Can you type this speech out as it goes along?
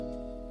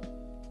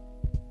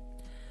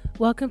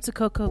Welcome to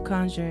CoCo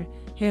Conjure.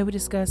 Here we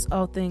discuss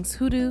all things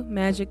hoodoo,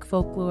 magic,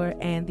 folklore,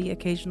 and the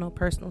occasional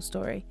personal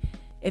story.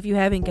 If you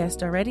haven't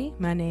guessed already,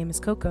 my name is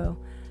CoCo.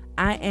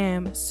 I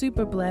am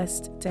super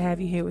blessed to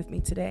have you here with me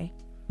today.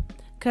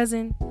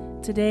 Cousin,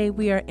 today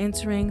we are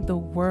entering the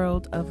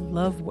world of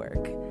love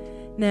work.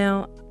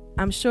 Now,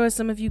 I'm sure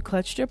some of you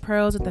clutched your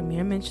pearls at the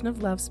mere mention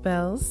of love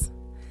spells.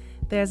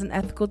 There's an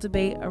ethical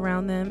debate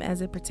around them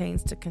as it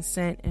pertains to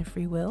consent and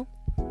free will.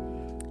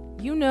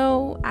 You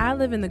know, I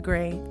live in the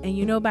gray, and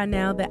you know by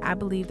now that I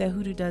believe that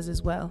hoodoo does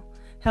as well.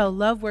 Hell,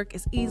 love work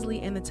is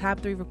easily in the top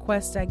 3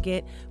 requests I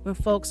get when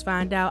folks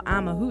find out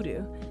I'm a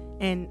hoodoo,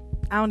 and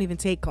I don't even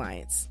take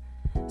clients.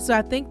 So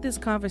I think this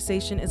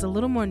conversation is a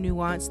little more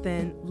nuanced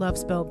than love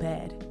spell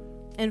bad.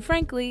 And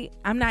frankly,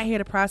 I'm not here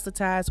to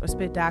proselytize or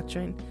spit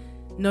doctrine.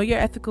 Know your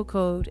ethical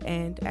code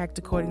and act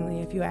accordingly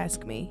if you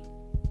ask me.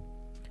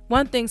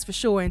 One thing's for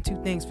sure and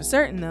 2 things for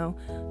certain though,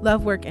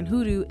 love work and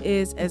hoodoo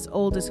is as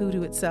old as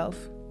hoodoo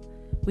itself.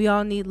 We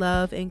all need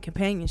love and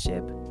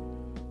companionship.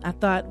 I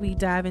thought we'd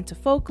dive into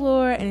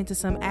folklore and into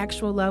some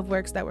actual love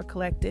works that were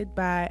collected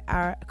by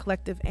our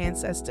collective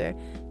ancestor,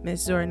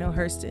 Miss Zora Neale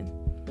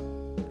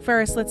Hurston.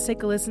 First, let's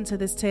take a listen to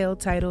this tale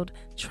titled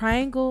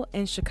Triangle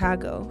in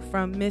Chicago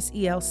from Miss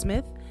E.L.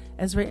 Smith,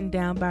 as written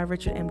down by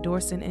Richard M.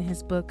 Dorson in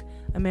his book,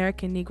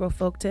 American Negro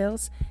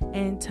Folktales,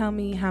 and tell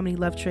me how many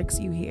love tricks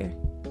you hear.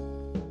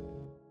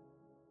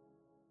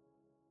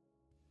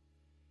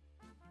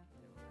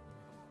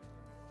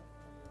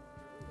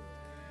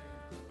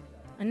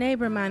 A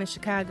neighbor of mine in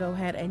Chicago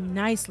had a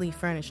nicely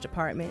furnished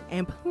apartment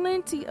and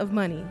plenty of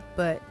money,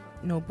 but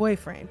no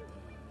boyfriend.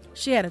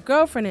 She had a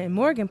girlfriend in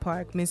Morgan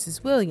Park,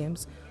 Mrs.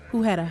 Williams,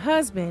 who had a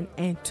husband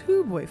and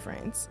 2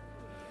 boyfriends.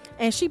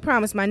 And she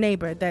promised my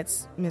neighbor,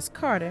 that's Miss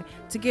Carter,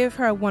 to give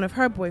her one of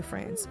her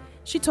boyfriends.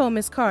 She told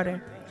Miss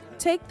Carter,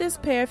 take this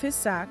pair of his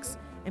socks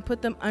and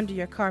put them under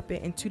your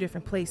carpet in 2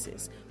 different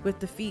places, with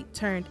the feet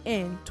turned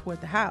in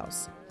toward the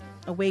house,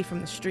 away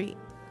from the street.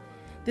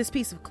 This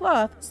piece of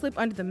cloth slip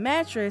under the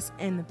mattress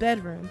in the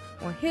bedroom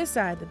on his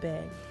side of the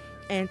bed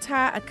and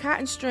tie a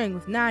cotton string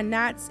with 9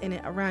 knots in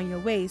it around your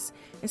waist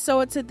and sew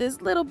it to this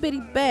little bitty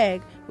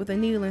bag with a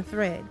needle and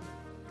thread.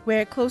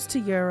 Wear it close to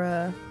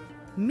your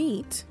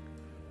meat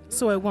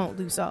so it won't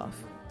loose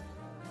off.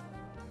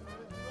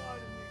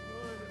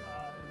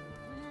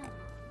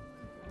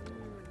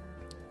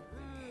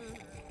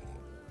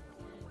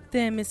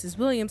 Then Mrs.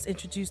 Williams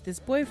introduced this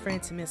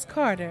boyfriend to Miss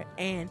Carter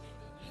and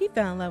he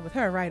fell in love with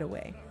her right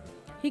away.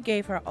 He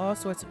gave her all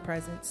sorts of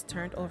presents,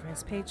 turned over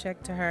his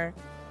paycheck to her.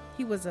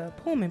 He was a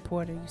Pullman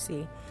porter, you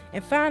see,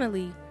 and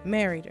finally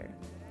married her.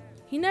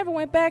 He never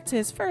went back to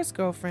his first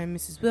girlfriend,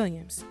 Mrs.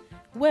 Williams.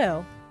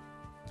 Well,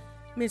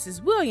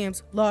 Mrs.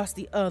 Williams lost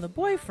the other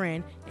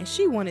boyfriend, and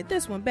she wanted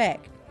this one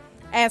back.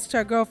 Asked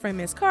her girlfriend,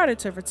 Miss Carter,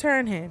 to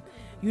return him.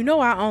 You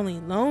know I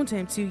only loaned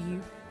him to you.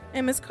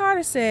 And Miss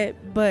Carter said,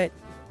 but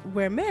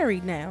we're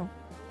married now.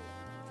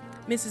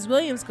 Mrs.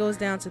 Williams goes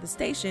down to the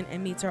station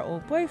and meets her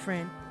old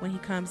boyfriend when he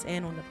comes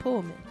in on the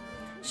Pullman.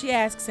 She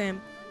asks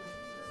him,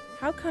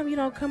 how come you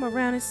don't come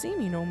around and see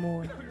me no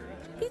more?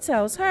 He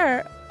tells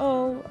her,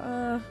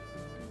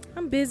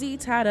 I'm busy,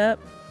 tied up.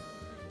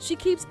 She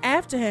keeps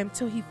after him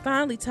till he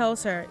finally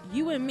tells her,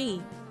 you and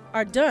me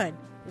are done,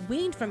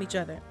 weaned from each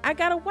other. I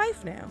got a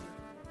wife now.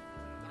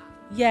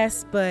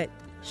 Yes, but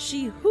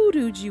she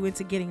hoodooed you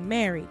into getting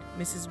married,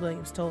 Mrs.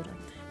 Williams told him.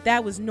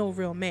 That was no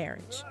real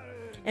marriage.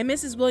 And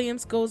Mrs.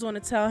 Williams goes on to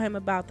tell him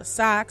about the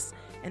socks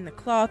and the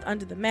cloth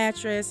under the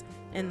mattress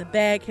and the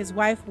bag his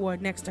wife wore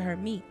next to her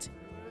meat.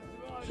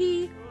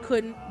 He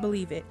couldn't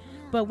believe it,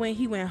 but when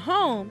he went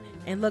home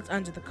and looked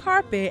under the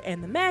carpet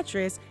and the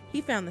mattress, he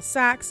found the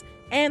socks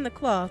and the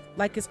cloth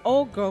like his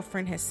old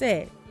girlfriend had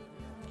said.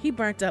 He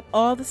burnt up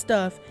all the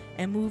stuff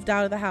and moved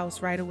out of the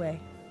house right away.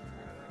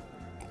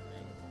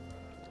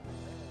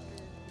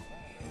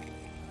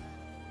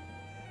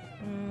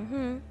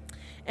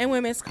 And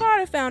when Miss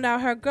Carter found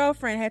out her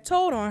girlfriend had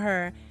told on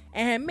her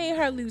and had made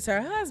her lose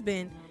her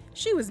husband,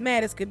 she was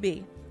mad as could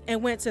be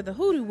and went to the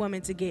hoodoo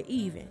woman to get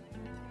even.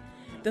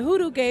 The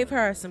hoodoo gave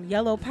her some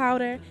yellow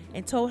powder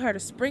and told her to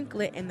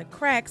sprinkle it in the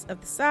cracks of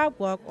the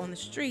sidewalk on the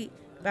street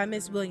by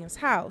Miss Williams'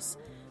 house,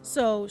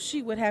 so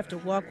she would have to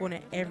walk on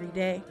it every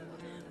day.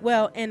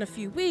 Well, in a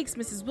few weeks,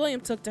 Mrs.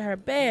 Williams took to her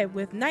bed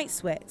with night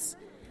sweats.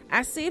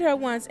 I seen her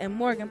once in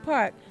Morgan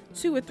Park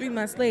 2 or 3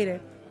 months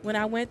later when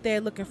I went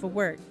there looking for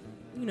work.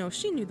 You know,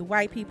 she knew the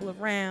white people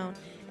around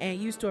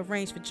and used to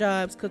arrange for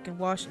jobs, cooking,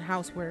 washing,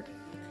 housework.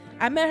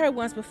 I met her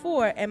once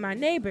before at my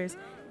neighbor's.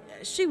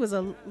 She was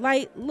a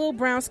light, little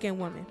brown-skinned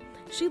woman.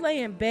 She lay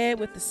in bed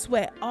with the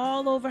sweat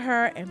all over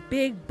her and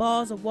big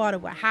balls of water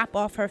would hop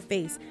off her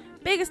face,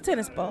 big as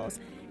tennis balls.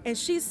 And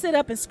she'd sit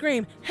up and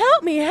scream,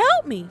 help me,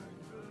 help me.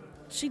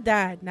 She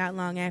died not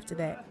long after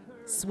that,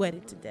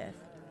 sweated to death.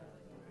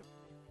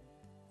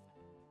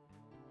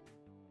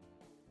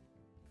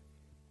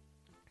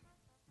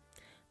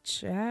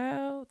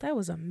 Child, that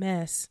was a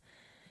mess.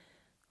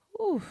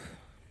 Oof.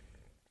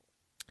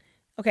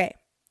 Okay,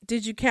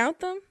 did you count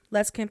them?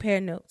 Let's compare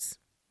notes.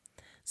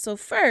 So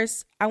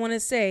first, I want to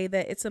say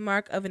that it's a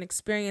mark of an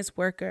experienced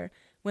worker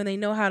when they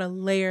know how to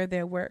layer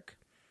their work.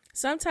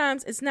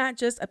 Sometimes it's not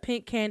just a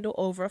pink candle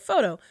over a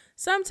photo.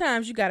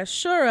 Sometimes you got to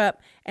shore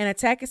up and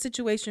attack a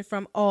situation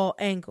from all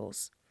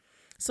angles.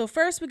 So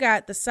first we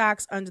got the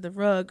socks under the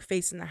rug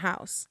facing the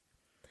house.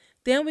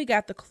 Then we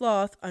got the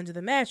cloth under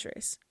the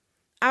mattress.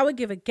 I would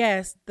give a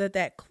guess that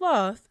that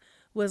cloth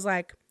was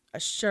like a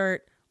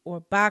shirt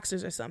or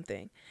boxers or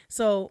something.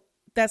 So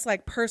that's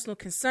like personal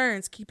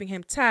concerns keeping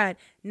him tied,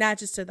 not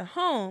just to the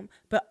home,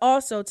 but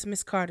also to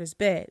Miss Carter's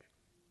bed.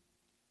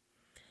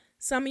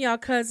 Some of y'all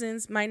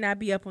cousins might not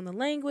be up on the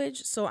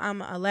language, so I'm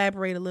going to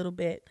elaborate a little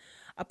bit.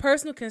 A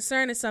personal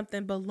concern is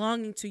something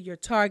belonging to your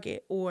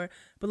target or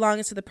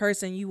belonging to the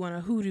person you want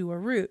to hoodoo or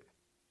root.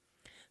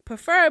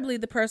 Preferably,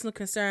 the personal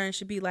concern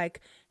should be like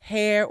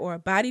hair or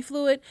body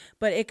fluid,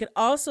 but it could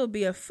also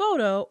be a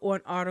photo or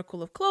an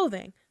article of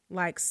clothing,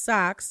 like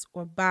socks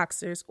or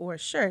boxers or a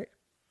shirt.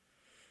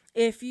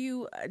 If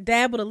you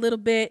dabbled a little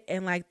bit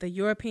in like the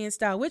European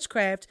style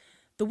witchcraft,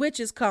 the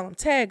witches call them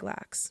tag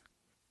locks.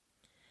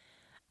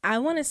 I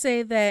want to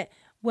say that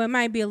what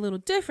might be a little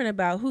different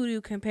about hoodoo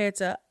compared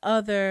to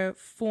other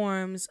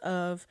forms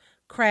of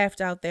craft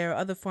out there, or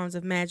other forms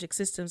of magic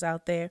systems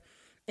out there,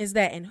 is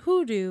that in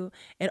hoodoo,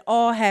 it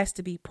all has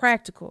to be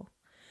practical.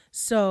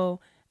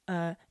 So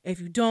if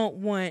you don't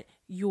want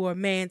your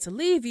man to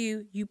leave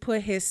you, you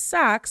put his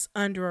socks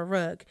under a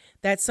rug.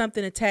 That's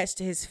something attached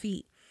to his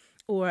feet.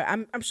 Or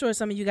I'm sure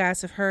some of you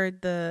guys have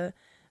heard the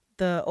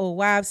old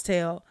wives'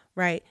 tale,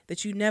 right?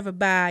 That you never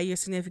buy your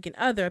significant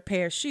other a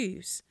pair of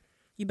shoes.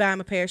 You buy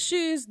them a pair of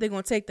shoes, they're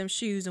going to take them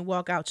shoes and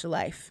walk out your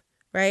life,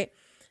 right?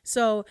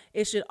 So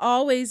it should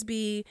always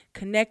be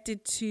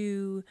connected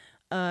to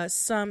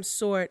some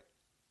sort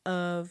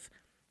of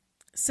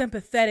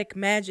sympathetic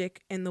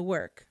magic in the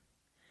work.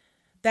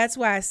 That's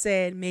why I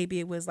said maybe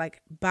it was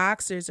like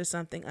boxers or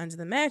something under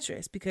the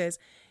mattress, because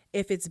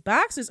if it's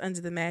boxers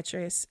under the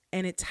mattress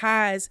and it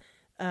ties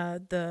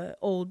the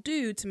old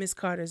dude to Miss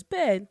Carter's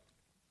bed,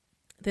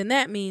 then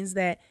that means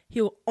that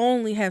he'll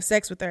only have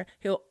sex with her.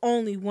 He'll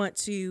only want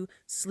to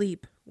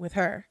sleep with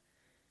her.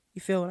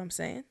 You feel what I'm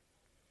saying?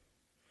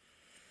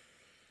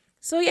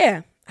 So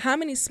yeah, how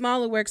many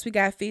smaller works we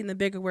got feeding the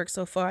bigger work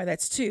so far?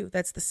 That's 2.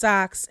 That's the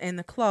socks and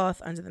the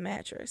cloth under the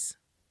mattress.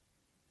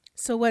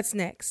 So what's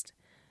next?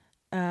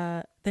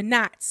 The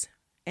knots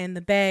and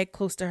the bag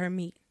close to her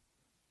meat.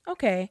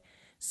 Okay,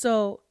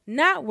 so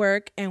knot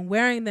work and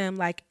wearing them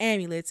like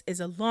amulets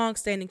is a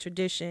long-standing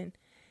tradition,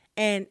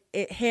 and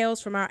it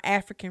hails from our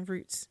African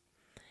roots.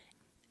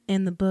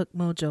 In the book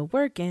Mojo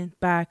Workin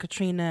by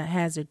Katrina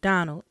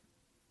Hazzard-Donald,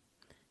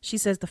 she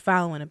says the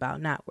following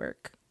about knot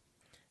work.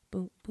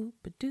 Boop, boop,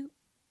 ba-doop,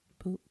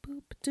 boop,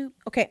 boop, ba-doop.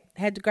 Okay,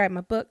 I had to grab my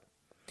book.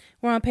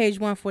 We're on page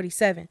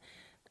 147.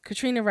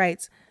 Katrina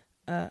writes,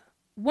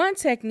 one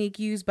technique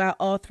used by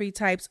all 3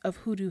 types of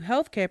hoodoo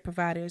healthcare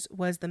providers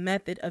was the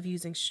method of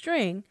using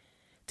string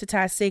to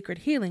tie sacred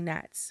healing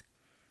knots.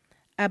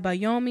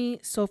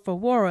 Abayomi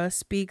Sofawara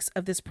speaks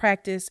of this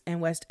practice in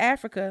West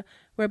Africa,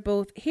 where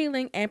both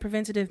healing and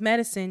preventative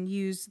medicine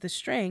used the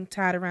string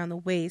tied around the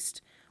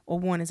waist or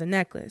worn as a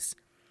necklace.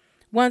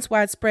 Once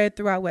widespread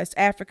throughout West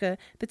Africa,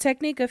 the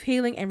technique of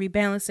healing and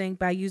rebalancing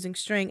by using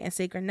string and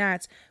sacred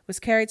knots was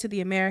carried to the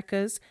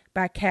Americas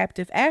by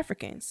captive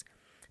Africans.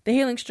 The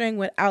healing string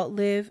would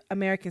outlive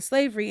American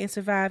slavery and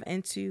survive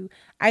into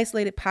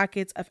isolated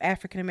pockets of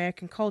African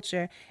American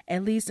culture,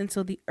 at least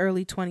until the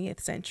early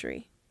 20th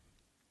century.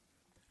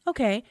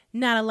 Okay,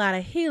 not a lot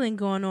of healing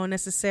going on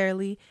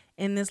necessarily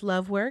in this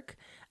love work,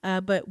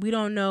 but we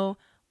don't know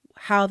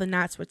how the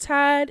knots were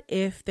tied,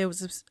 if there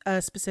was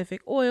a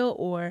specific oil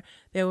or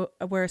there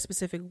were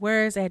specific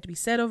words that had to be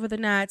said over the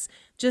knots,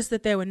 just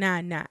that there were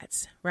 9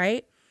 knots,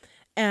 right?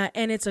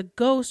 And it's a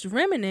ghost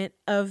remnant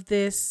of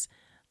this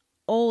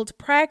old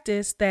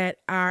practice that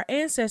our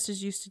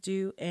ancestors used to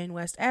do in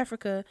West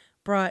Africa,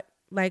 brought,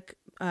 like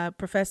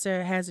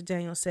Professor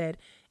Hazzard-Donald said,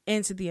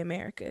 into the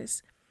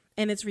Americas.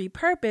 And it's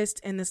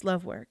repurposed in this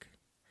love work.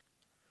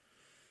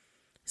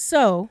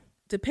 So,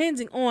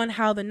 depending on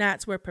how the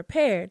knots were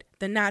prepared,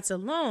 the knots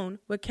alone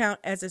would count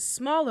as a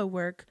smaller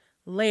work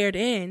layered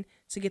in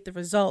to get the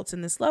results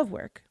in this love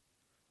work.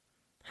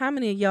 How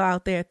many of y'all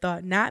out there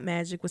thought knot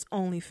magic was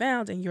only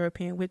found in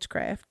European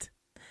witchcraft?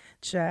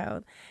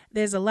 Child,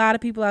 there's a lot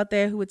of people out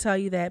there who would tell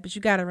you that, but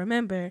you got to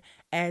remember,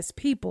 as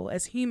people,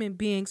 as human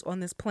beings on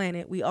this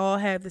planet, we all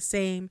have the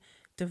same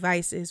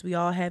devices. We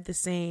all have the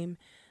same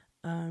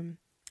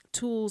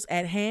tools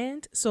at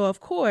hand. So of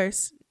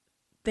course,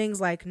 things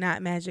like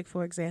knot magic,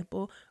 for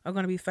example, are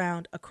going to be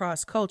found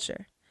across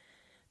culture.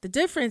 The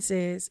difference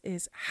is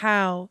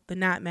how the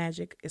knot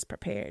magic is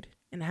prepared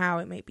and how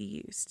it may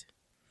be used.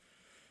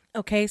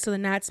 Okay, so the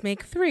knots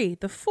make 3.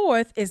 The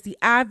 4th is the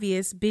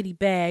obvious bitty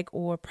bag,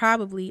 or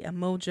probably a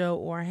mojo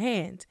or a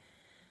hand.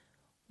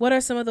 What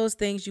are some of those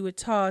things you would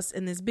toss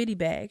in this bitty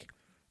bag?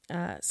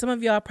 Some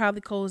of y'all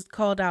probably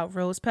called out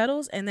rose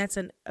petals, and that's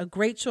a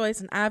great choice,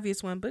 an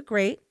obvious one, but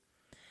great.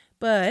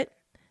 But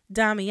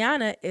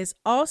Damiana is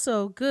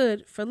also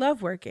good for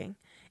love working.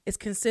 It's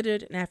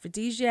considered an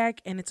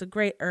aphrodisiac, and it's a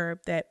great herb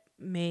that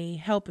may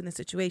help in the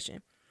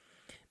situation.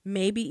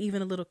 Maybe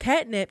even a little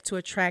catnip to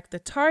attract the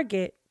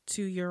target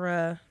to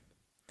your,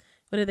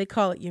 what do they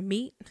call it? Your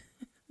meat?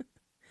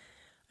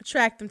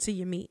 Attract them to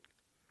your meat.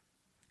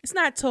 It's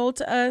not told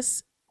to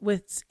us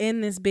what's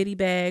in this bitty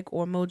bag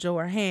or mojo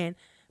or hand,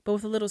 but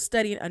with a little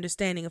study and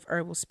understanding of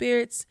herbal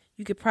spirits,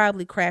 you could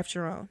probably craft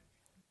your own.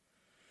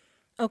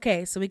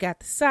 Okay, so we got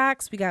the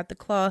socks, we got the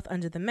cloth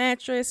under the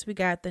mattress, we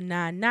got the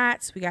 9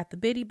 knots, we got the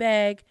bitty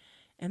bag,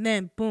 and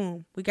then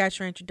boom, we got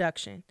your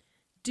introduction.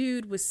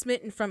 Dude was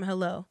smitten from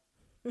hello.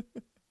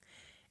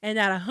 And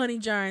not a honey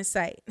jar in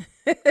sight.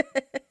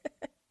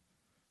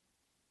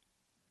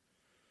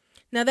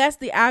 Now that's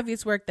the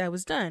obvious work that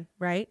was done,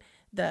 right?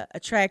 The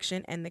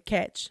attraction and the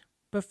catch.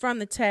 But from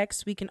the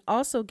text, we can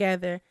also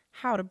gather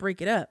how to break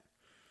it up.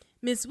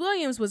 Miss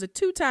Williams was a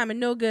 2-time and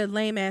no good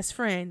lame ass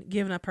friend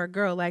giving up her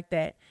girl like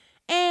that.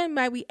 And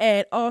might we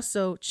add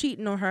also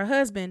cheating on her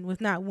husband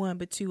with not 1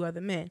 but 2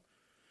 other men.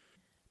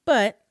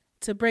 But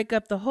to break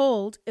up the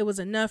hold, it was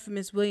enough for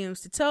Miss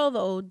Williams to tell the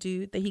old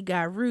dude that he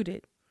got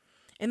rooted.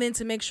 And then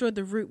to make sure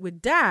the root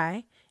would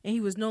die and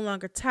he was no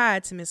longer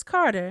tied to Miss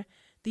Carter,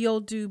 the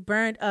old dude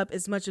burned up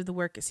as much of the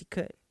work as he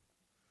could.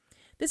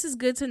 This is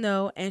good to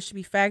know and should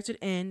be factored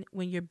in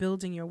when you're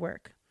building your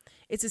work.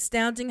 It's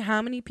astounding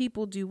how many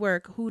people do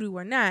work, hoodoo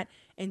or not,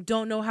 and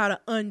don't know how to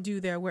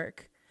undo their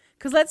work.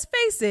 Because let's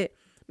face it,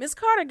 Miss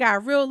Carter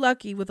got real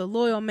lucky with a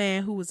loyal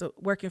man who was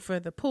working for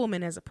the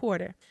Pullman as a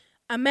porter.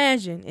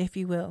 Imagine, if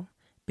you will,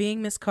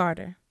 being Miss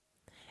Carter.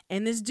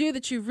 And this dude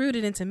that you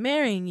rooted into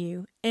marrying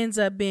you ends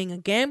up being a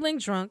gambling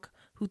drunk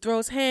who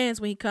throws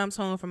hands when he comes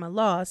home from a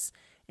loss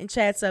and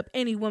chats up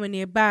any woman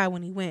nearby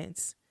when he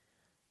wins.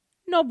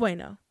 No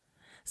bueno.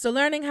 So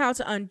learning how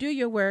to undo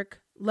your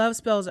work, love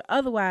spells or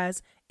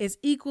otherwise, is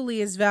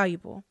equally as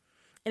valuable.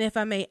 And if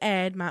I may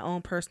add my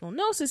own personal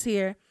gnosis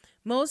here,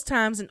 most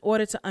times in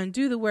order to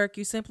undo the work,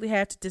 you simply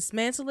have to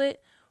dismantle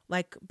it,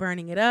 like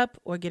burning it up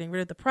or getting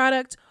rid of the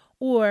product,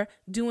 or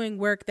doing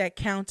work that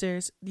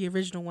counters the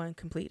original one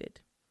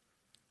completed.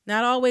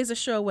 Not always a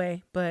sure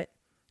way, but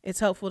it's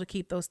helpful to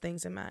keep those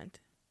things in mind.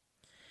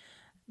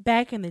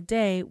 Back in the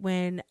day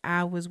when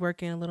I was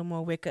working a little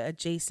more Wicca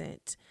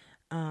adjacent,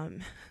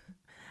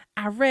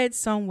 I read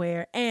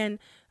somewhere and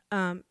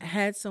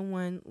had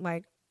someone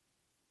like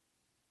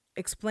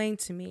explain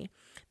to me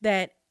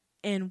that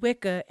in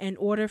Wicca, in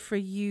order for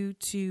you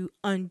to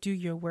undo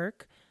your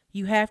work,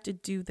 you have to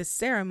do the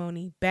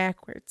ceremony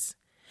backwards.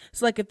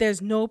 So like if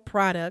there's no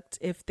product,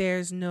 if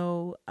there's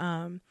no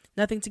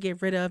nothing to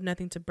get rid of,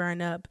 nothing to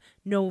burn up,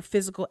 no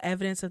physical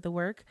evidence of the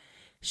work,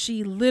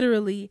 she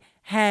literally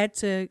had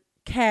to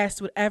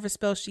cast whatever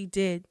spell she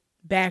did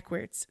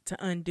backwards to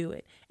undo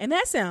it. And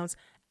that sounds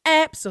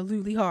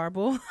absolutely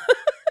horrible.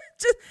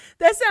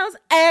 That sounds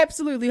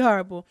absolutely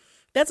horrible.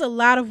 That's a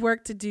lot of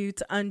work to do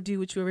to undo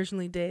what you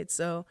originally did.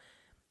 So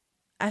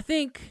I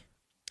think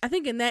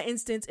in that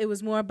instance, it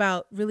was more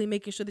about really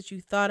making sure that you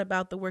thought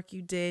about the work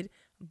you did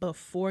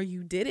before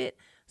you did it.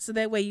 So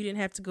that way you didn't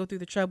have to go through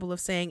the trouble of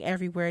saying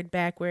every word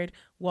backward,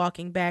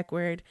 walking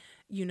backward,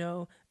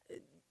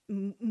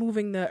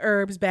 moving the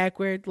herbs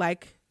backward,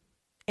 like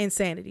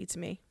insanity to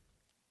me.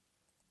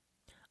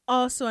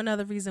 Also,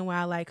 another reason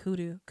why I like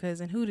hoodoo, because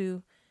in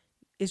hoodoo,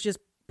 it's just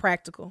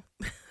practical.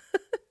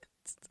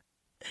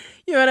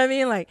 You know what I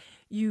mean? Like,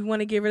 you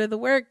want to get rid of the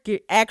work,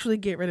 get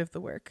rid of the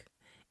work.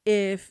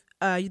 If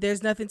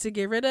there's nothing to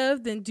get rid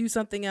of, then do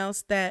something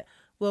else that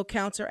will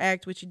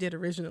counteract what you did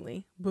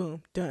originally.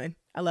 Boom, done.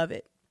 I love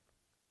it.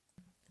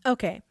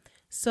 Okay,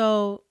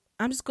 so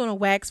I'm just going to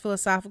wax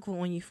philosophical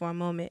on you for a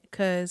moment,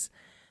 because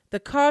the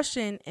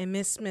caution in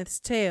Miss Smith's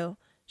tale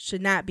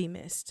should not be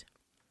missed.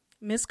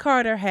 Miss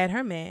Carter had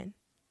her man,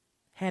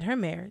 had her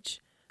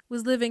marriage,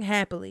 was living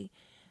happily.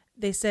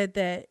 They said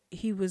that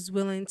he was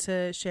willing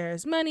to share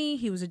his money.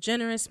 He was a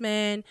generous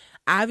man.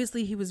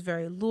 Obviously, he was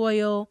very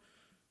loyal.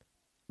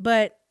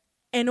 But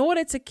in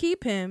order to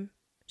keep him,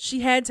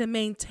 she had to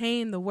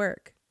maintain the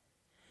work.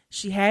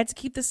 She had to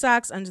keep the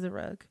socks under the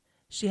rug.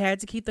 She had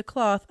to keep the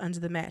cloth under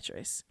the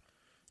mattress.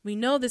 We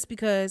know this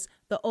because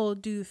the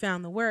old dude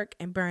found the work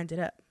and burned it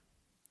up.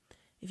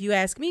 If you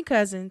ask me,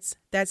 cousins,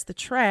 that's the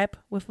trap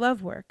with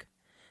love work.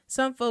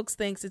 Some folks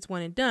thinks it's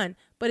one and done,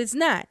 but it's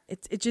not.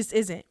 It just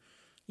isn't.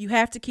 You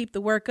have to keep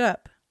the work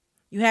up.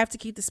 You have to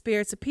keep the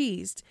spirits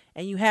appeased,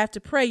 and you have to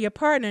pray your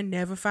partner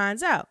never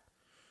finds out.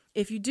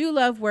 If you do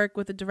love work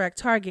with a direct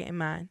target in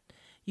mind,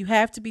 you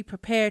have to be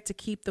prepared to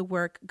keep the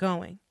work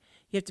going.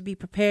 You have to be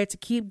prepared to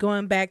keep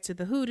going back to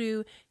the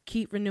hoodoo,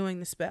 keep renewing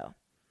the spell.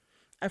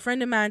 A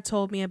friend of mine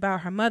told me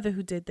about her mother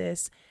who did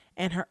this,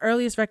 and her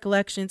earliest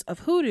recollections of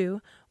hoodoo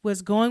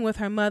was going with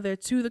her mother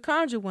to the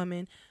Conjure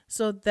woman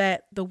so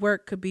that the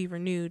work could be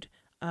renewed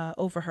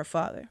over her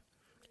father.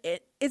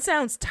 It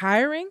sounds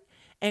tiring,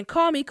 and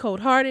call me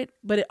cold-hearted,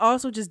 but it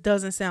also just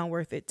doesn't sound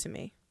worth it to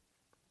me.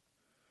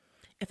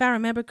 If I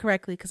remember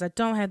correctly, because I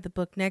don't have the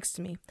book next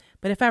to me,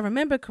 but if I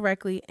remember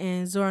correctly,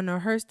 in Zora Neale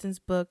Hurston's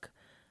book,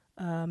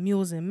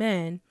 Mules and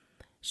Men,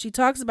 she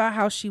talks about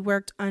how she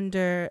worked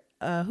under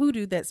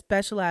hoodoo that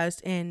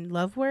specialized in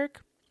love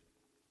work.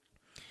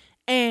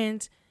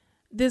 And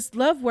this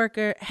love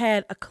worker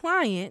had a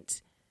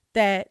client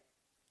that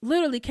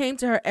literally came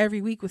to her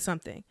every week with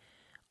something.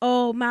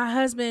 Oh, my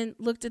husband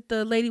looked at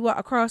the lady walk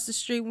across the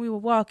street when we were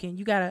walking.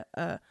 You got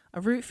a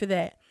root for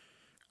that.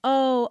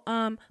 Oh,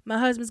 my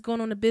husband's going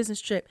on a business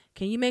trip.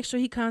 Can you make sure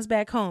he comes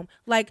back home?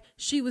 Like,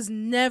 she was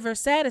never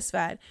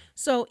satisfied.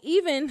 So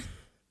even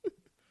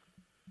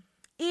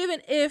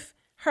if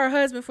her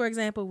husband, for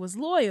example, was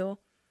loyal,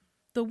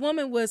 the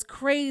woman was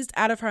crazed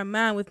out of her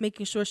mind with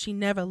making sure she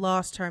never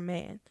lost her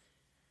man.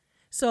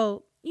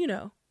 So,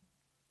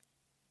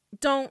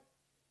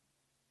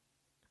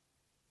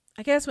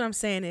 I guess what I'm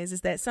saying is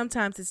that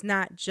sometimes it's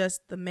not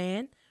just the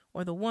man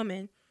or the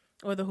woman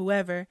or the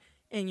whoever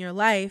in your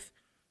life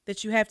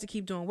that you have to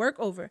keep doing work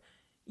over.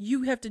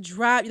 You have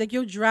to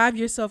you'll drive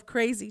yourself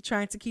crazy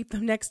trying to keep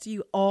them next to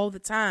you all the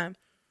time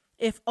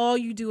if all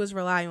you do is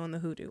rely on the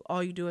hoodoo,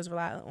 all you do is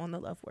rely on the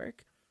love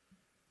work.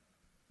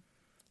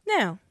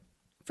 Now,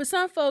 for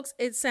some folks,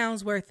 it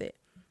sounds worth it,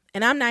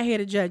 and I'm not here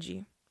to judge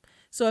you.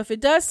 So if it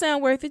does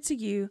sound worth it to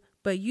you,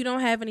 but you don't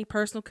have any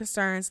personal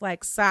concerns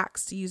like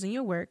socks to use in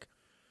your work,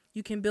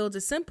 you can build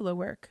a simpler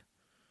work.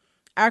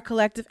 Our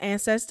collective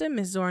ancestor,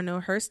 Ms. Zora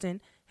Neale Hurston,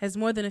 has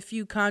more than a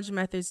few conjure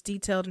methods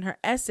detailed in her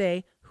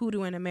essay,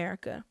 Hoodoo in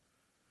America.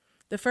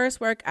 The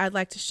first work I'd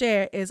like to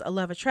share is a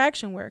love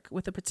attraction work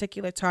with a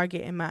particular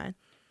target in mind.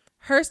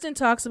 Hurston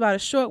talks about a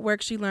short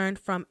work she learned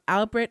from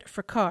Albert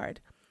Fricard,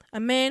 a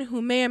man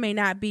who may or may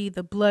not be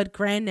the blood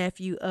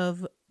grandnephew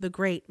of the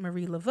great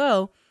Marie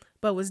Laveau,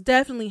 but was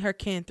definitely her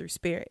kin through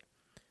spirit.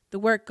 The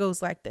work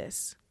goes like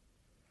this.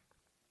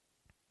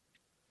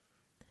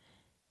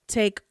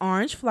 Take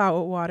orange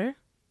flower water,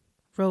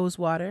 rose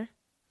water,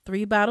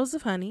 3 bottles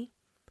of honey,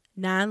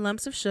 9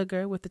 lumps of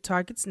sugar with the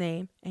target's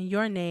name and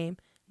your name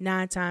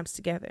 9 times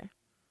together.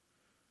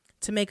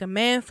 To make a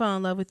man fall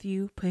in love with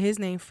you, put his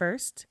name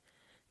first.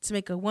 To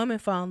make a woman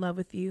fall in love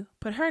with you,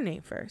 put her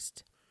name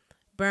first.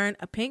 Burn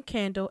a pink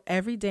candle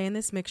every day in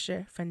this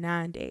mixture for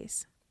 9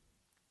 days.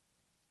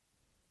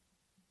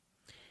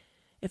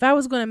 If I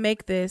was going to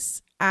make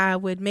this, I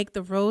would make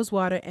the rose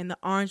water and the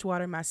orange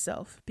water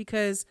myself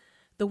because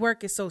the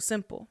work is so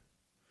simple.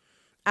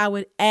 I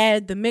would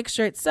add the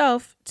mixture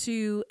itself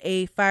to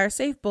a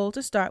fire-safe bowl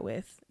to start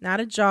with, not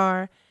a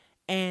jar,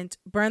 and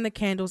burn the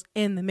candles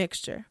in the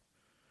mixture.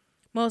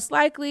 Most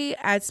likely,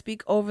 I'd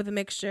speak over the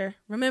mixture.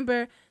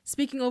 Remember,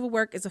 speaking over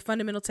work is a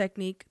fundamental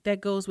technique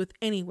that goes with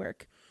any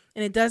work,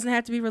 and it doesn't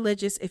have to be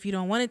religious if you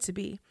don't want it to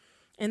be.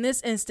 In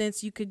this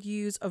instance, you could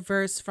use a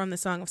verse from the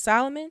Song of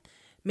Solomon,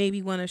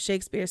 maybe one of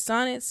Shakespeare's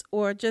sonnets,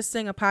 or just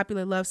sing a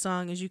popular love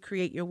song as you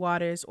create your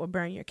waters or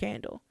burn your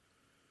candle.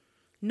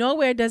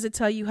 Nowhere does it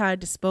tell you how to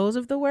dispose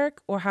of the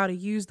work or how to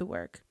use the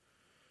work.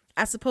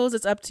 I suppose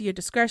it's up to your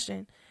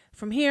discretion.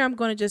 From here, I'm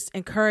going to just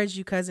encourage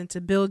you, cousin,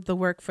 to build the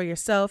work for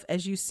yourself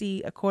as you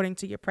see according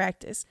to your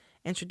practice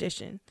and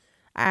tradition.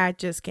 I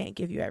just can't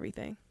give you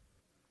everything.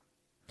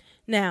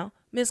 Now,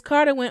 Miss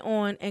Carter went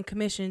on and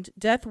commissioned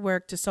death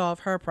work to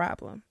solve her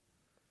problem.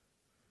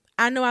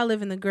 I know I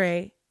live in the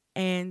gray,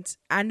 and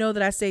I know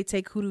that I say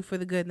take hoodoo for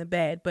the good and the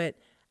bad, but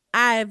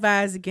I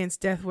advise against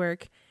death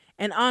work,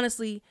 and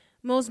honestly,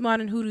 most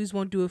modern hoodoos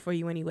won't do it for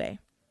you anyway.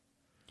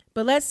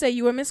 But let's say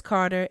you were Miss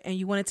Carter and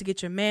you wanted to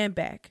get your man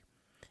back.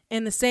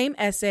 In the same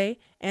essay,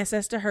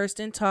 Ancestor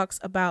Hurston talks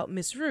about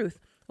Miss Ruth,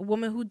 a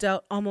woman who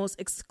dealt almost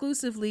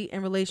exclusively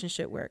in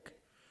relationship work.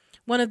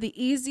 One of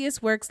the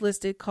easiest works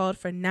listed called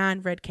for 9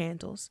 red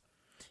candles.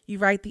 You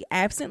write the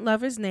absent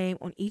lover's name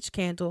on each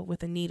candle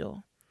with a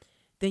needle.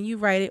 Then you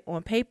write it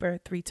on paper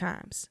 3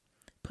 times.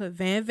 Put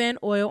Van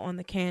oil on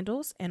the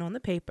candles and on the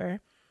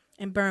paper,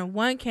 and burn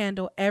 1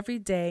 candle every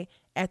day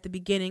at the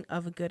beginning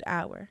of a good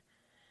hour.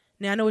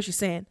 Now, I know what you're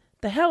saying.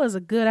 The hell is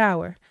a good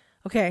hour?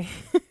 Okay.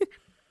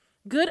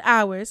 Good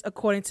hours,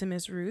 according to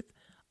Miss Ruth,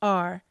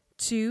 are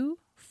 2,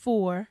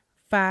 4,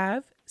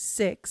 5,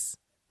 6,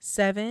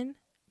 7,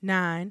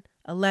 9,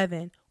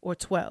 11, or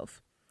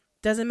 12.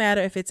 Doesn't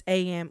matter if it's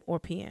AM or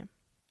PM.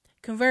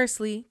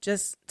 Conversely,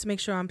 just to make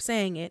sure I'm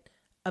saying it,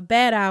 a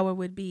bad hour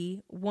would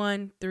be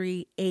 1,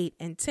 3, 8,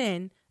 and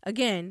 10.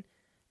 Again,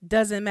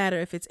 doesn't matter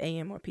if it's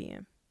AM or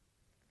PM.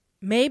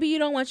 Maybe you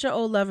don't want your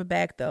old lover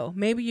back, though.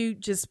 Maybe you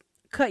just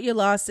cut your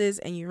losses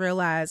and you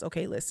realize,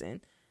 okay,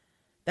 listen,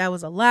 that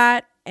was a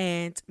lot,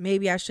 and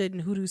maybe I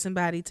shouldn't hoodoo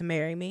somebody to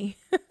marry me.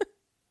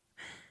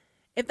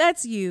 If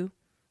that's you,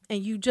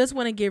 and you just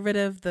want to get rid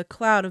of the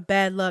cloud of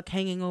bad luck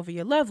hanging over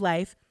your love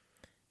life,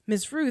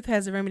 Miss Ruth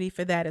has a remedy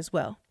for that as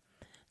well.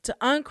 To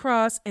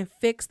uncross and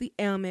fix the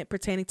ailment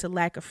pertaining to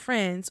lack of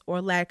friends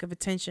or lack of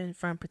attention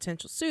from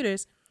potential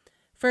suitors,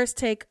 first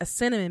take a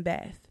cinnamon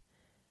bath.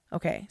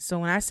 Okay, so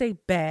when I say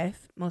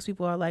bath, most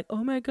people are like,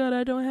 oh my God,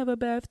 I don't have a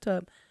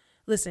bathtub.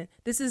 Listen,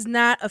 this is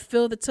not a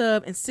fill the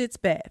tub and sits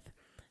bath.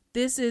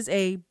 This is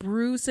a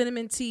brew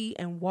cinnamon tea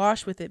and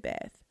wash with it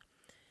bath.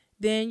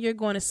 Then you're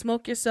going to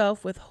smoke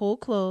yourself with whole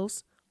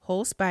cloves,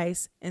 whole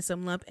spice, and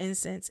some lump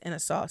incense in a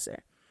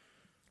saucer.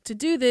 To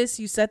do this,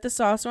 you set the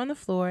saucer on the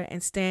floor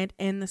and stand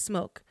in the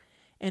smoke.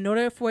 In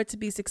order for it to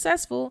be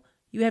successful,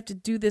 you have to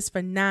do this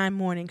for 9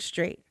 mornings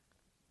straight.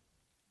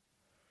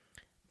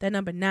 That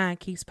number 9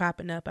 keeps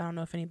popping up. I don't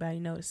know if anybody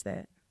noticed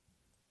that.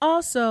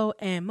 Also,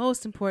 and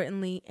most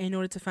importantly, in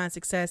order to find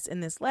success in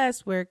this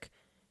last work,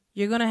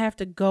 you're going to have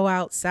to go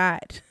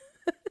outside.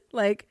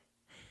 Like,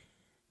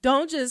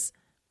 don't just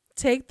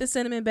take the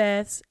cinnamon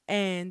baths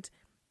and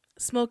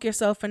smoke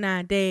yourself for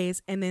 9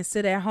 days and then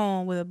sit at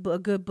home with a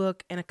good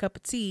book and a cup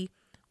of tea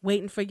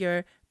waiting for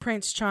your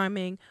Prince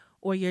Charming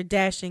or your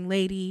dashing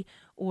lady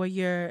or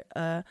your,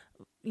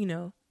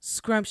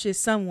 scrumptious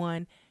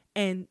someone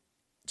and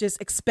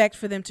just expect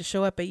for them to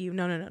show up at you.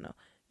 No.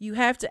 You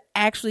have to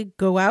actually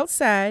go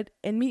outside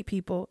and meet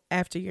people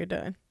after you're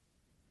done.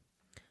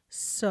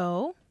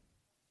 So,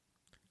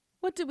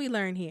 what did we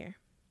learn here?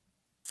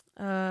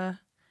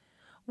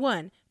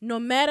 1, no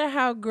matter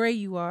how gray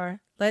you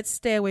are, let's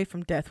stay away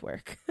from death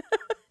work.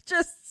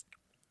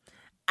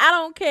 I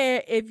don't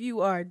care if you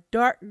are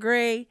dark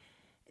gray,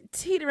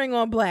 teetering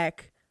on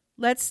black.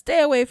 Let's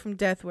stay away from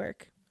death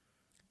work.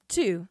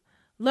 2,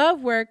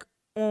 love work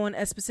on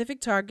a specific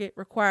target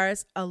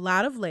requires a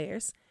lot of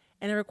layers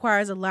and it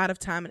requires a lot of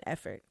time and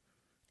effort.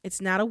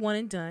 It's not a one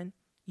and done.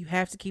 You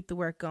have to keep the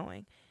work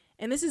going.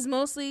 And this is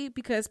mostly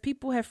because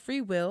people have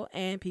free will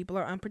and people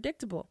are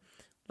unpredictable.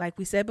 Like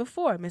we said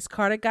before, Miss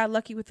Carter got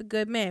lucky with a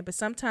good man, but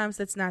sometimes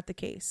that's not the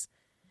case.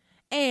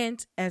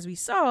 And as we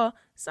saw,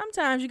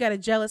 sometimes you got a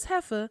jealous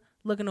heifer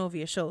looking over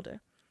your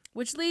shoulder,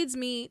 which leads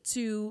me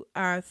to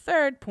our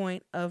third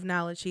point of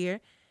knowledge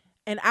here.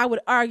 And I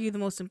would argue the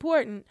most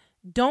important: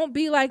 don't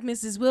be like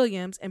Mrs.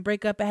 Williams and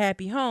break up a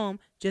happy home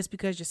just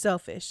because you're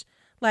selfish.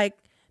 Like,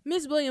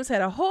 Miss Williams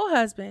had a whole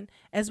husband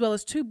as well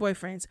as 2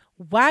 boyfriends.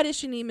 Why did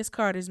she need Miss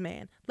Carter's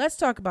man? Let's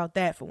talk about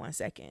that for 1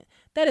 second.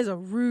 That is a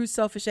rude,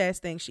 selfish ass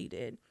thing she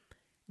did.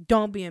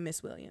 Don't be a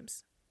Miss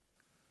Williams.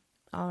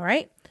 All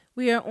right.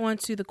 We are on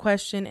to the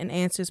question and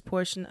answers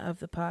portion of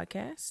the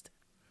podcast.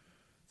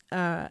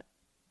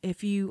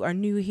 If you are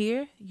new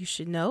here, you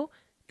should know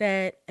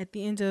that at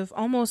the end of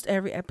almost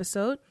every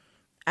episode,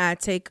 I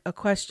take a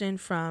question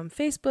from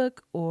Facebook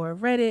or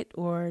Reddit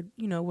or,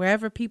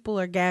 wherever people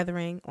are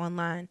gathering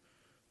online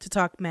to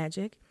talk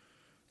magic,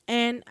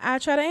 and I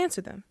try to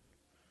answer them.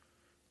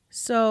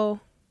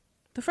 So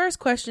the first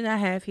question I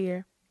have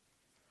here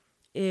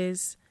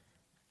is,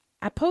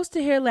 I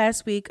posted here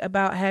last week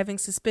about having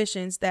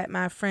suspicions that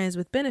my friends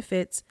with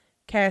benefits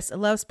cast a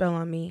love spell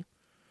on me.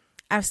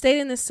 I've stayed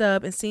in the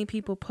sub and seen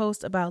people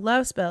post about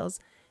love spells,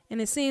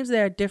 and it seems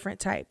there are different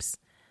types.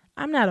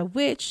 I'm not a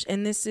witch,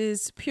 and this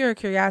is pure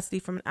curiosity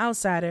from an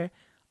outsider.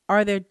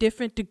 Are there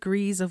different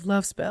degrees of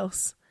love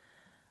spells?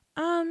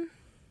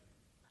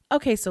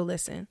 Okay, so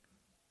listen.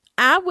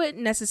 I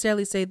wouldn't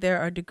necessarily say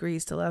there are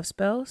degrees to love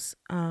spells.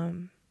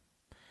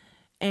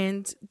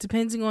 And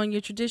depending on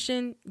your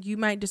tradition, you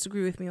might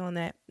disagree with me on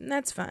that, and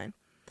that's fine.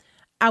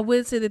 I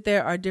would say that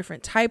there are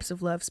different types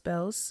of love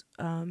spells.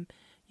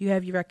 You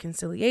have your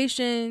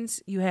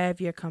reconciliations, you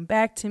have your come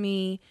back to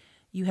me,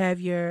 you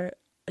have your,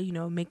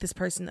 make this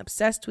person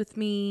obsessed with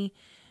me.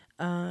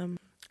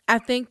 I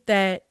think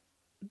that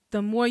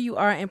the more you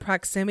are in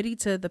proximity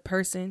to the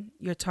person,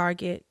 your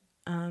target,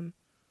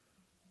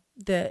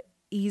 the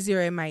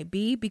easier it might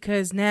be,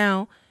 because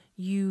now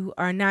you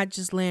are not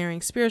just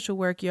layering spiritual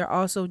work, you're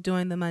also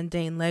doing the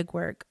mundane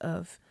legwork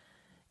of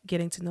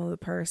getting to know the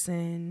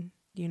person,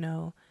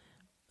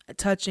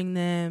 touching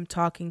them,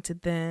 talking to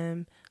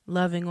them,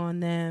 loving on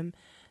them.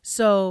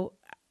 So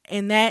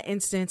in that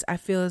instance, I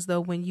feel as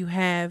though when you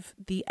have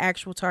the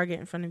actual target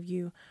in front of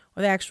you,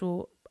 or the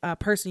actual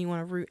person you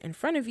want to root in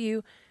front of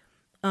you,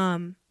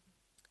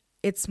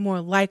 it's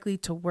more likely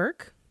to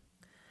work.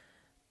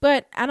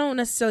 But I don't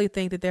necessarily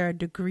think that there are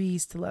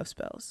degrees to love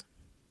spells.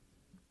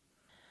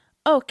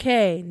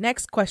 Okay,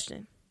 next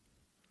question.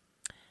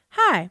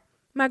 Hi,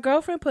 my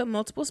girlfriend put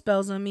multiple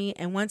spells on me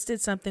and once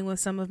did something with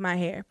some of my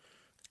hair.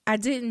 I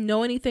didn't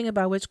know anything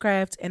about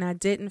witchcraft and I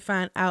didn't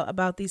find out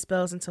about these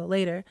spells until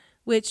later,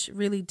 which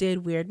really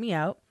did weird me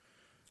out.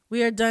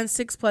 We are done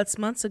 6+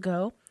 months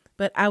ago,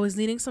 but I was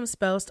needing some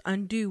spells to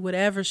undo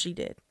whatever she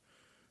did.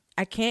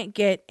 I can't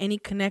get any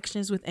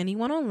connections with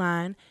anyone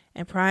online,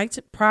 and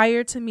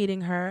prior to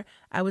meeting her,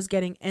 I was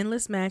getting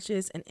endless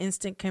matches and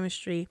instant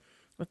chemistry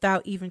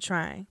without even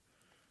trying.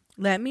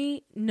 Let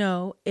me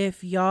know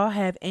if y'all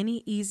have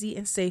any easy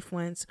and safe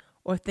ones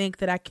or think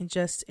that I can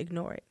just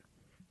ignore it.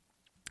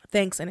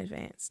 Thanks in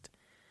advance.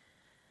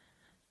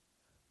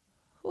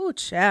 Ooh,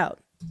 child.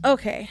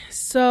 Okay,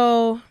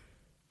 so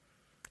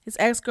his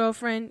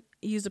ex-girlfriend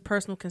used a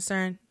personal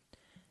concern,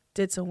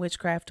 did some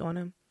witchcraft on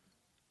him.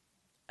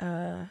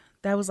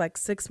 That was like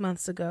 6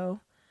 months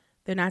ago.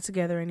 They're not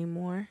together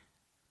anymore.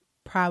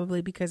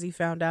 Probably because he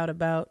found out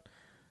about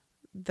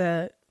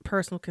the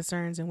personal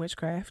concerns in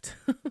witchcraft.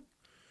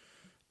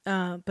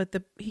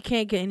 But he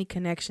can't get any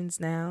connections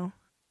now.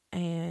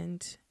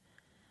 And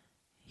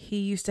he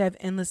used to have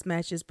endless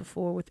matches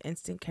before with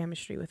instant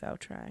chemistry without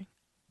trying.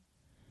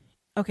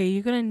 Okay,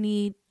 you're going to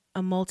need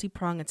a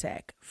multi-prong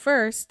attack.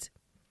 First,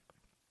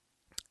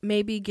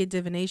 maybe get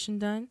divination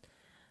done.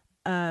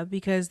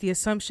 Because the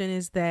assumption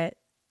is that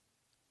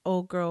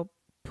old girl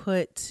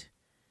put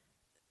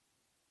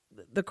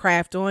the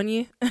craft on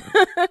you.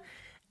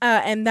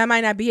 And that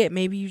might not be it.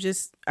 Maybe you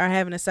just are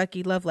having a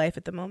sucky love life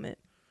at the moment.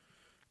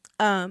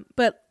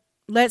 But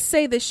let's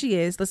say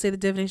that let's say the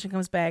divination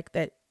comes back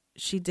that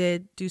she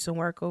did do some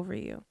work over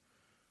you.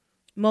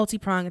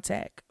 Multi-prong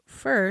attack.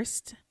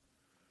 First,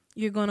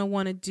 you're going to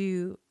want to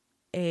do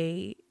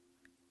a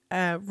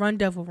run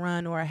devil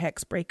run or a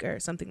hex breaker,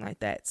 something like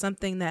that.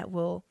 Something that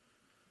will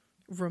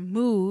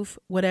remove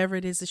whatever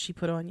it is that she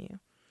put on you.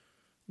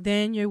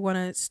 Then you want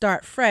to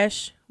start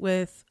fresh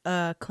with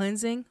a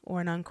cleansing or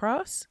an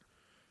uncross.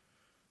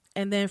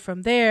 And then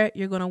from there,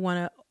 you're going to want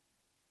to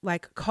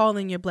like call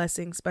in your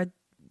blessings. But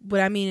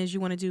what I mean is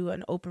you want to do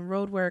an open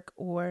road work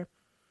or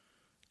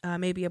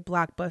maybe a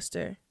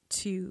blockbuster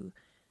to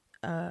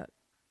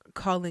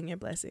call in your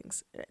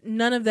blessings.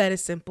 None of that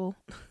is simple.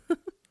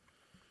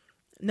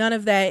 None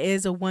of that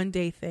is a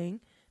one-day thing.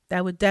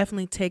 That would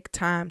definitely take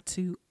time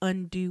to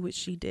undo what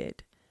she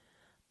did.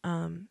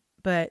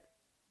 But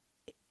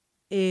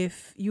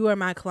if you are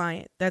my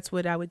client, that's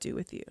what I would do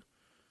with you.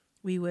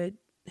 We would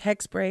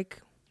hex break,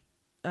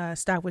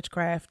 stop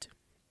witchcraft.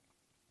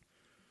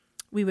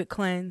 We would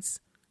cleanse,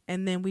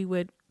 and then we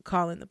would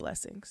call in the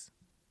blessings.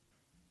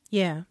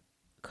 Yeah,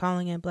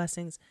 calling in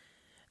blessings.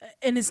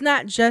 And it's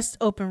not just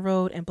open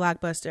road and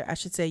blockbuster. I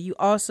should say you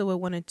also would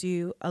want to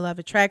do a love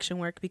attraction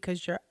work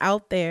because you're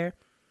out there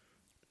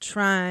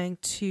trying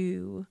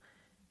to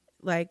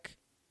like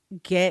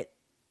get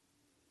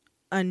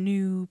a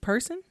new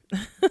person,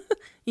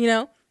 you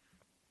know?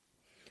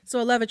 So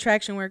a love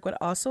attraction work would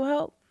also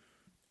help.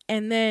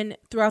 And then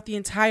throughout the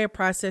entire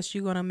process,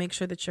 you're going to make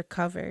sure that you're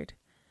covered.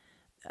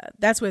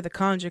 That's where the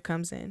conjure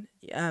comes in.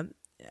 A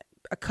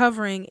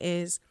covering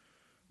is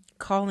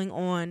calling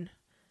on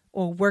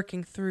or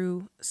working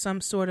through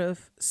some sort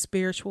of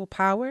spiritual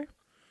power.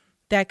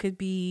 That could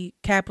be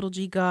capital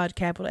G God,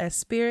 capital S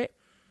spirit.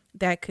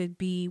 That could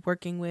be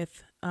working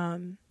with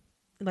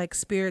like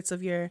spirits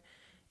in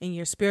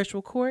your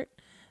spiritual court.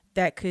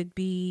 That could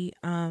be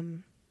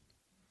working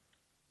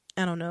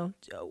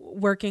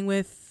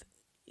with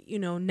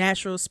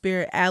natural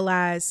spirit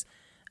allies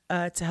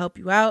to help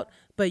you out,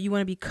 but you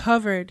want to be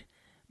covered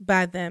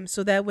by them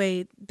so that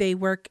way they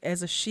work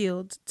as a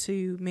shield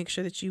to make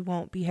sure that you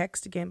won't be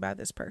hexed again by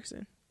this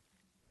person.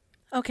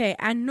 Okay,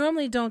 I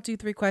normally don't do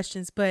 3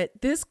 questions, but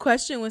this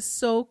question was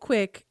so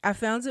quick. I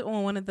found it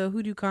on one of the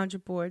Hoodoo Conjure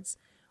boards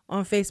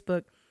on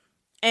Facebook,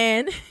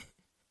 and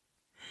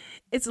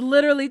it's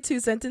literally 2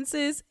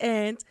 sentences,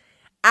 and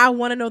I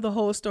want to know the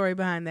whole story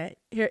behind that.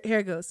 Here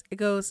it goes. It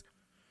goes,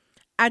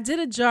 I did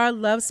a jar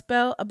love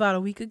spell about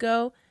a week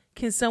ago.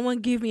 Can someone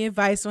give me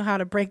advice on how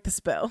to break the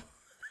spell?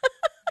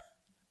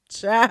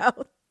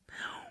 Child,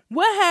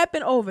 what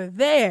happened over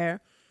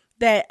there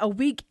that a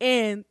week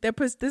in,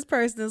 this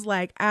person is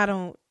like, I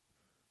don't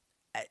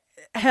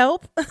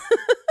help.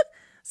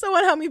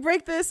 Someone help me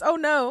break this. Oh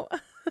no.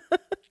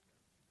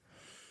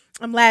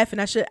 I'm laughing.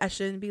 I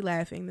shouldn't be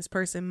laughing. This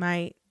person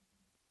might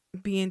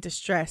be in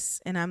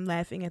distress and I'm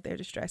laughing at their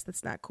distress.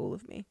 That's not cool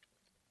of me.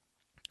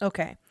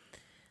 Okay.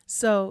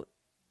 So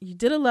you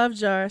did a love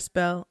jar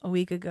spell a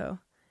week ago.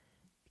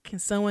 Can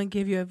someone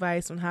give you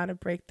advice on how to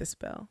break the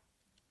spell?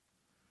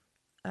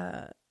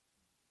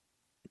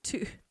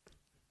 2.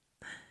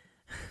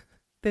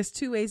 There's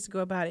 2 ways to go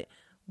about it.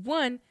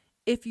 1,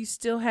 if you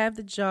still have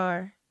the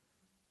jar,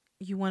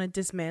 you want to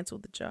dismantle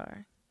the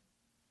jar.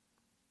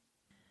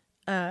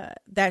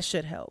 That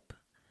should help.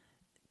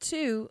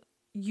 2,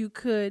 you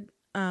could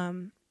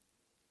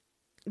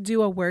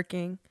do a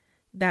working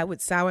that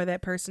would sour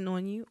that person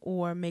on you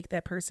or make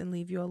that person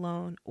leave you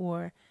alone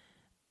or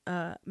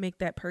make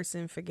that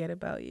person forget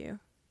about you.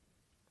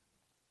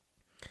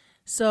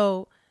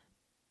 So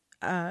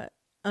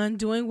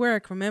undoing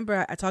work.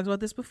 Remember, I talked about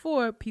this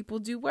before. People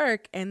do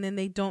work and then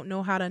they don't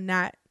know how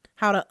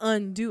to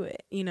undo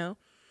it,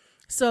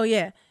 So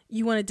yeah,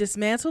 you want to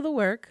dismantle the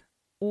work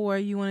or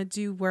you want to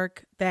do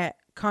work that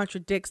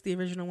contradicts the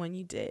original one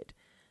you did.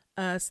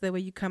 So that way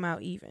you come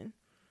out even.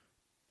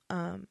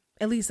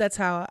 At least that's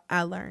how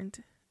I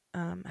learned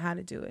how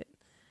to do it.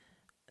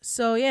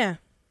 So yeah,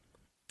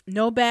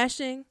 no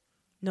bashing,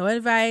 no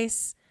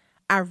advice.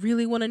 I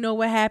really want to know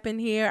what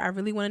happened here. I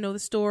really want to know the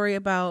story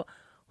about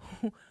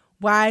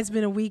why it's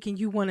been a week and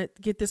you want to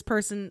get this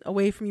person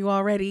away from you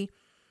already.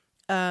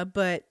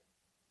 But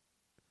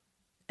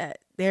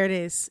there it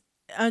is.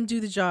 Undo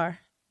the jar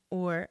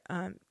or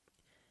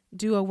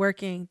do a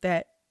working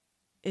that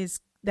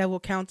will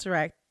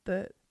counteract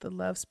the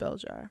love spell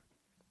jar.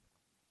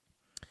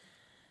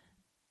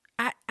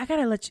 I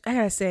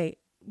gotta say,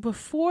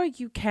 before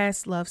you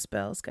cast love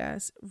spells,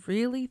 guys,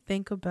 really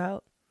think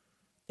about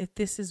if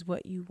this is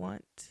what you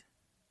want.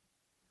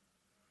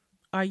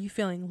 Are you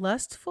feeling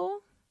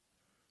lustful?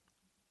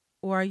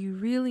 Or are you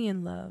really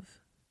in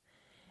love?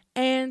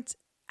 And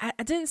I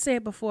didn't say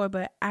it before,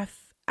 but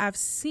I've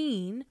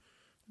seen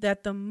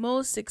that the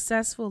most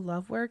successful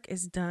love work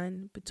is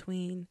done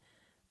between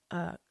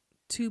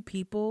 2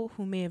 people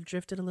who may have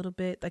drifted a little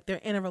bit. Like they're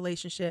in a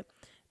relationship,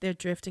 they're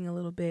drifting a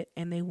little bit,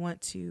 and they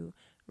want to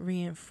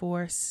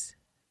reinforce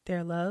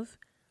their love.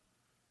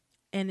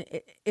 And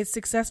it's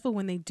successful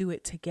when they do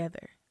it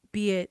together,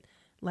 be it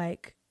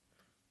like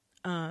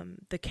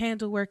the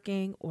candle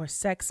working or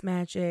sex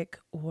magic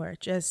or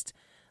just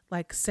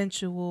like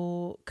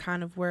sensual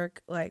kind of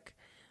work. Like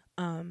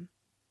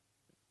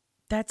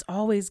that's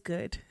always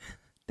good.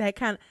 that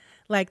kind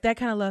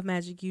of love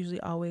magic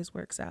usually always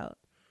works out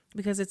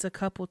because it's a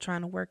couple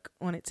trying to work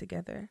on it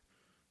together.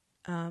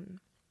 A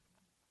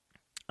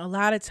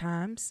lot of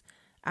times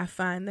I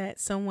find that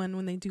someone,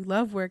 when they do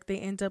love work, they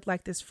end up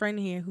like this friend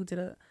here who did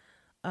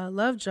a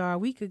love jar a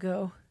week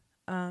ago.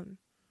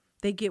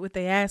 They get what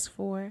they asked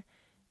for,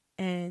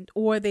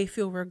 or they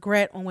feel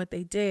regret on what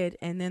they did.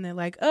 And then they're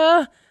like,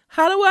 how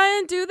do I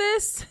undo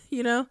this?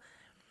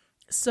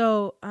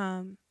 So,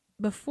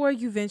 before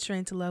you venture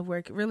into love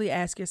work, really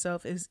ask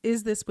yourself,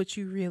 is this what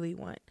you really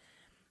want?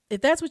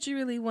 If that's what you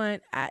really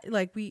want,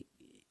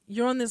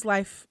 you're in this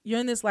life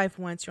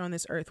once, you're on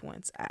this earth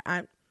once.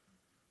 I'm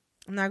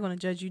not going to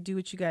judge you. Do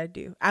what you got to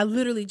do. I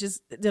literally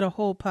just did a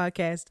whole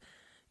podcast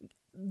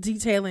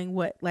detailing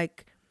what,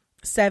 like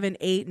 7,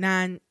 8,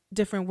 9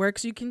 different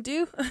works you can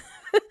do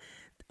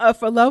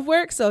for love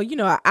work. So,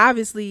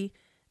 obviously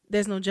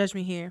there's no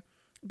judgment here,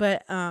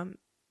 but,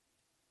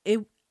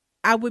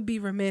 I would be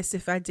remiss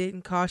if I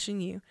didn't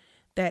caution you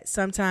that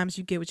sometimes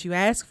you get what you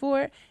ask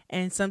for,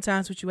 and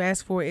sometimes what you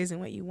ask for isn't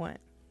what you want.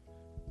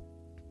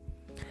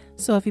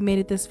 So if you made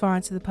it this far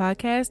into the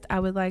podcast, I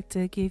would like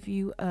to give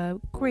you a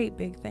great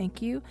big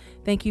thank you.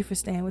 Thank you for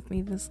staying with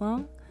me this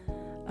long.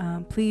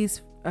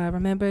 Please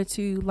remember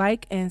to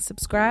like and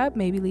subscribe.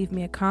 Maybe leave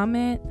me a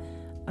comment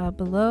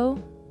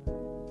below.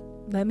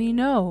 Let me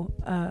know,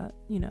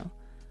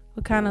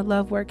 what kind of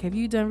love work have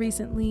you done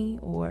recently,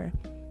 or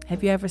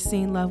have you ever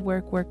seen love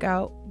work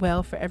out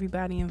well for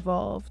everybody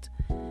involved?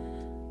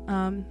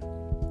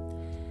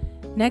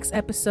 Next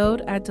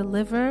episode, I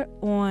deliver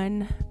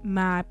on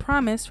my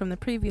promise from the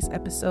previous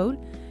episode.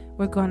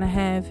 We're going to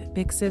have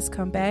Big Sis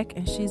come back,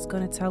 and she's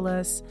going to tell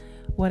us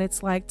what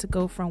it's like to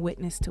go from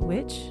witness to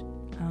witch.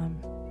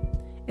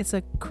 It's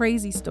a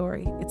crazy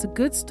story. It's a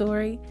good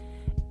story.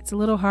 It's a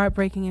little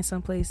heartbreaking in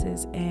some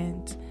places,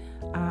 and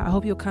I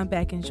hope you'll come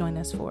back and join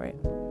us for it.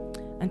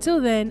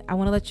 Until then, I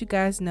want to let you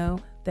guys know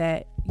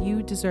that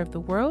you deserve the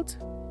world,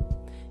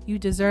 you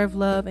deserve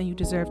love, and you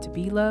deserve to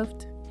be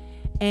loved.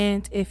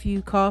 And if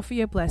you call for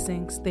your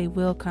blessings, they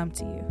will come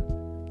to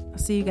you. I'll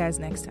see you guys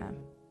next time.